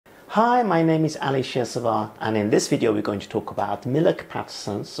Hi, my name is Shirsavar, and in this video we're going to talk about Miller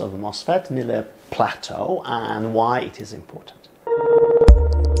capacitance of a MOSFET, Miller Plateau, and why it is important.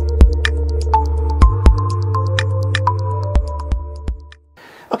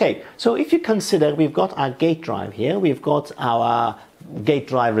 Okay, so if you consider we've got our gate drive here, we've got our gate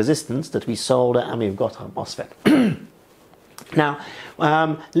drive resistance that we solder, and we've got our MOSFET. Now,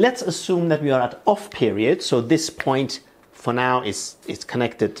 let's assume that we are at off period, so this point for now is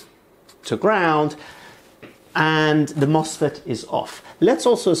connected to ground and the MOSFET is off. Let's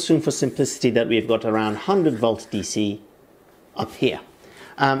also assume for simplicity that we've got around 100 volt DC up here.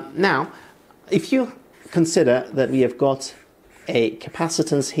 Now, if you consider that we have got a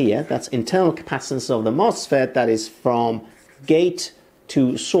capacitance here, that's internal capacitance of the MOSFET, that is from gate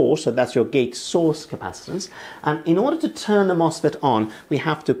to source, so that's your gate source capacitance. And in order to turn the MOSFET on, we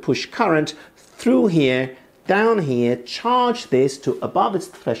have to push current through here, down here, charge this to above its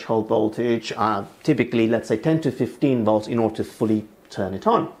threshold voltage, typically let's say 10 to 15 volts in order to fully turn it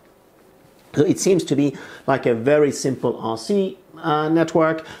on. So it seems to be like a very simple RC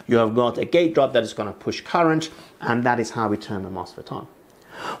network. You have got a gate drop that is going to push current, and that is how we turn the MOSFET on.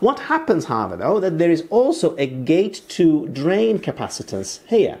 What happens, however, though, that there is also a gate to drain capacitance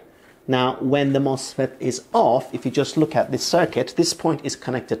here. Now, when the MOSFET is off, if you just look at this circuit, this point is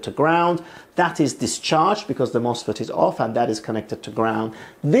connected to ground. That is discharged because the MOSFET is off, and that is connected to ground.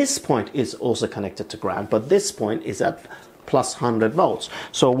 This point is also connected to ground, but this point is at plus 100 volts.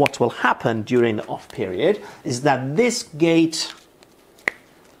 So what will happen during the off period is that this gate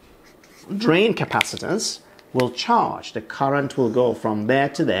drain capacitance will charge. The current will go from there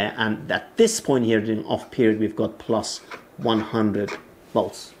to there, and at this point here during off period we've got plus 100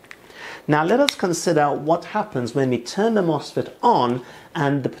 volts. Now let us consider what happens when we turn the MOSFET on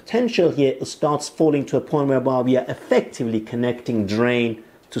and the potential here starts falling to a point whereby we are effectively connecting drain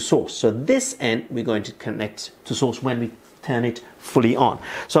to source. So this end we're going to connect to source when we turn it fully on.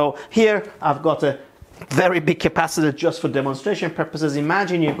 So here I've got a very big capacitor just for demonstration purposes.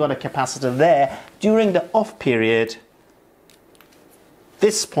 Imagine you've got a capacitor there. During the off period,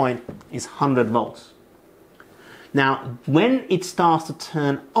 this point is 100 volts. Now, when it starts to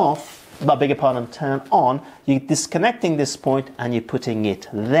turn off, turn on, you're disconnecting this point and you're putting it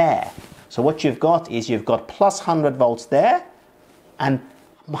there. So what you've got is you've got plus 100 volts there and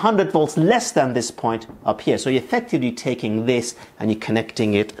 100 volts less than this point up here. So you're effectively taking this and you're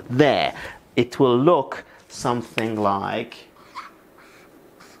connecting it there. It will look something like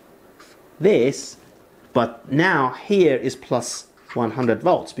this, but now here is plus 100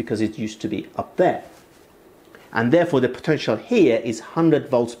 volts because it used to be up there. And therefore the potential here is 100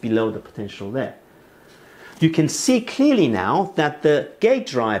 volts below the potential there. You can see clearly now that the gate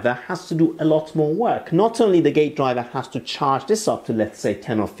driver has to do a lot more work. Not only the gate driver has to charge this up to, let's say,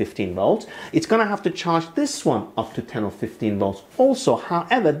 10 or 15 volts, it's going to have to charge this one up to 10 or 15 volts also.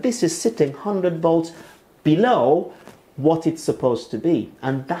 However, this is sitting 100 volts below what it's supposed to be.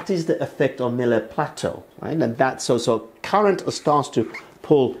 And that is the effect of Miller Plateau, right? And that's so current starts to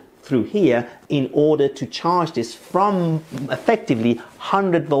pull through here in order to charge this from effectively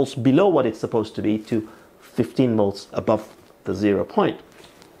 100 volts below what it's supposed to be to 15 volts above the 0 point.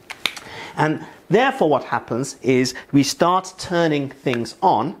 And therefore what happens is we start turning things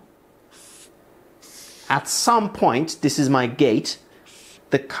on. At some point, this is my gate,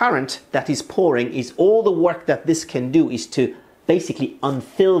 the current that is pouring is all the work that this can do is to basically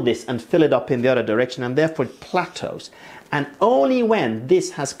unfill this and fill it up in the other direction, and therefore it plateaus. And only when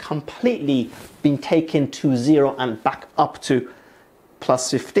this has completely been taken to 0 and back up to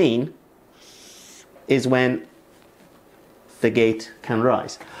plus 15 is when the gate can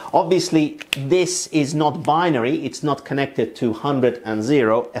rise. Obviously, this is not binary. It's not connected to 100 and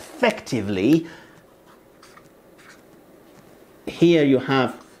 0. Effectively, here you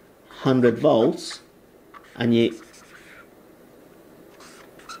have 100 volts, and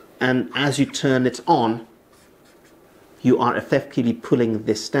as you turn it on, you are effectively pulling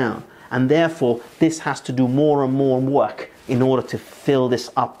this down. And therefore, this has to do more and more work in order to fill this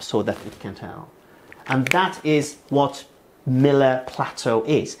up so that it can turn on. And that is what Miller Plateau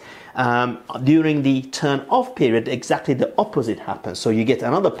is. During the turn off period, exactly the opposite happens. So you get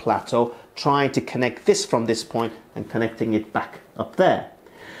another plateau trying to connect this from this point and connecting it back up there.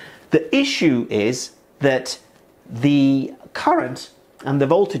 The issue is that the current and the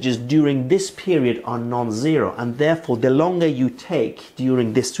voltages during this period are non-zero, and therefore the longer you take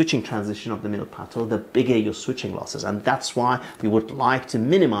during this switching transition of the Miller Plateau, the bigger your switching losses. And that's why we would like to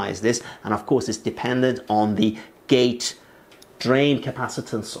minimize this, and of course it's dependent on the gate drain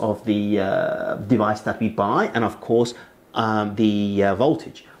capacitance of the device that we buy, and of course the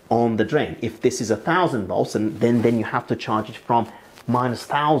voltage. on the drain. If this is 1000 volts, and then you have to charge it from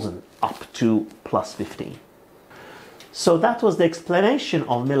 -1000 up to +15. So that was the explanation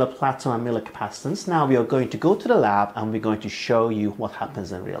of Miller Plateau and Miller capacitance. Now we are going to go to the lab and we're going to show you what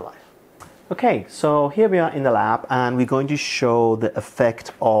happens in real life. Okay, so here we are in the lab and we're going to show the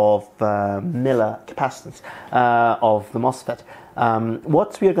effect of Miller capacitance of the MOSFET.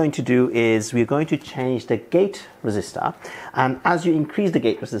 What we are going to do is we're going to change the gate resistor, and as you increase the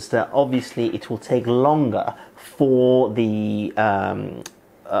gate resistor, obviously it will take longer for the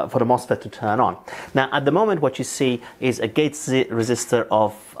MOSFET to turn on. Now at the moment what you see is a gate resistor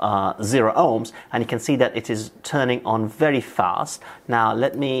of 0 ohms, and you can see that it is turning on very fast. Now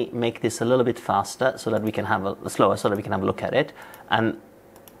let me make this a little bit faster so that we can have slower so that we can have a look at it. And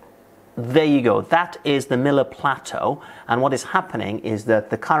there you go, that is the Miller Plateau, and what is happening is that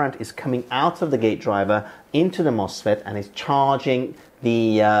the current is coming out of the gate driver into the MOSFET and is charging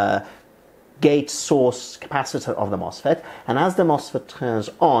the gate source capacitor of the MOSFET, and as the MOSFET turns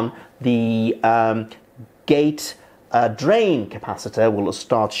on, the gate drain capacitor will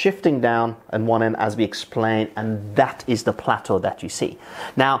start shifting down on one end, as we explained, and that is the plateau that you see.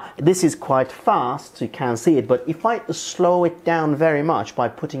 Now this is quite fast, so you can see it, but if I slow it down very much by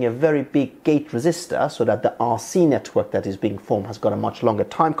putting a very big gate resistor so that the RC network that is being formed has got a much longer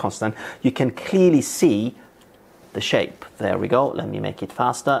time constant, you can clearly see the shape. There we go, let me make it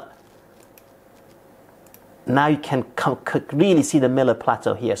faster. Now you can really see the Miller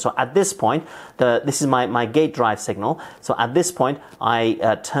Plateau here. So at this point, this is my gate drive signal. So at this point, I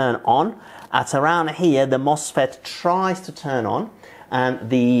turn on. At around here, the MOSFET tries to turn on, and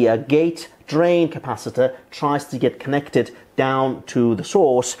the gate drain capacitor tries to get connected down to the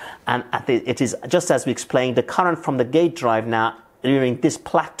source. And it is, just as we explained, the current from the gate drive now during this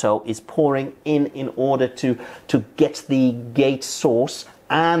plateau is pouring in order to get the gate source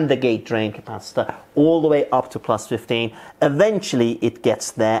and the gate drain capacitor all the way up to +15. Eventually it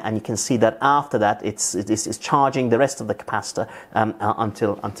gets there, and you can see that after that it's charging the rest of the capacitor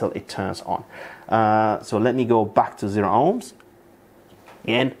until it turns on. So let me go back to 0 ohms.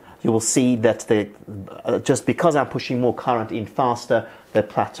 Again, you will see that just because I'm pushing more current in faster, the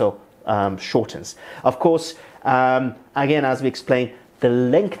plateau shortens. Of course, again, as we explained, the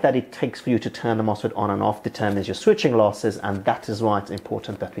length that it takes for you to turn the MOSFET on and off determines your switching losses, and that is why it's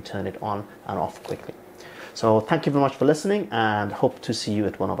important that we turn it on and off quickly. So thank you very much for listening, and hope to see you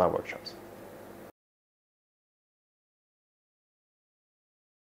at one of our workshops.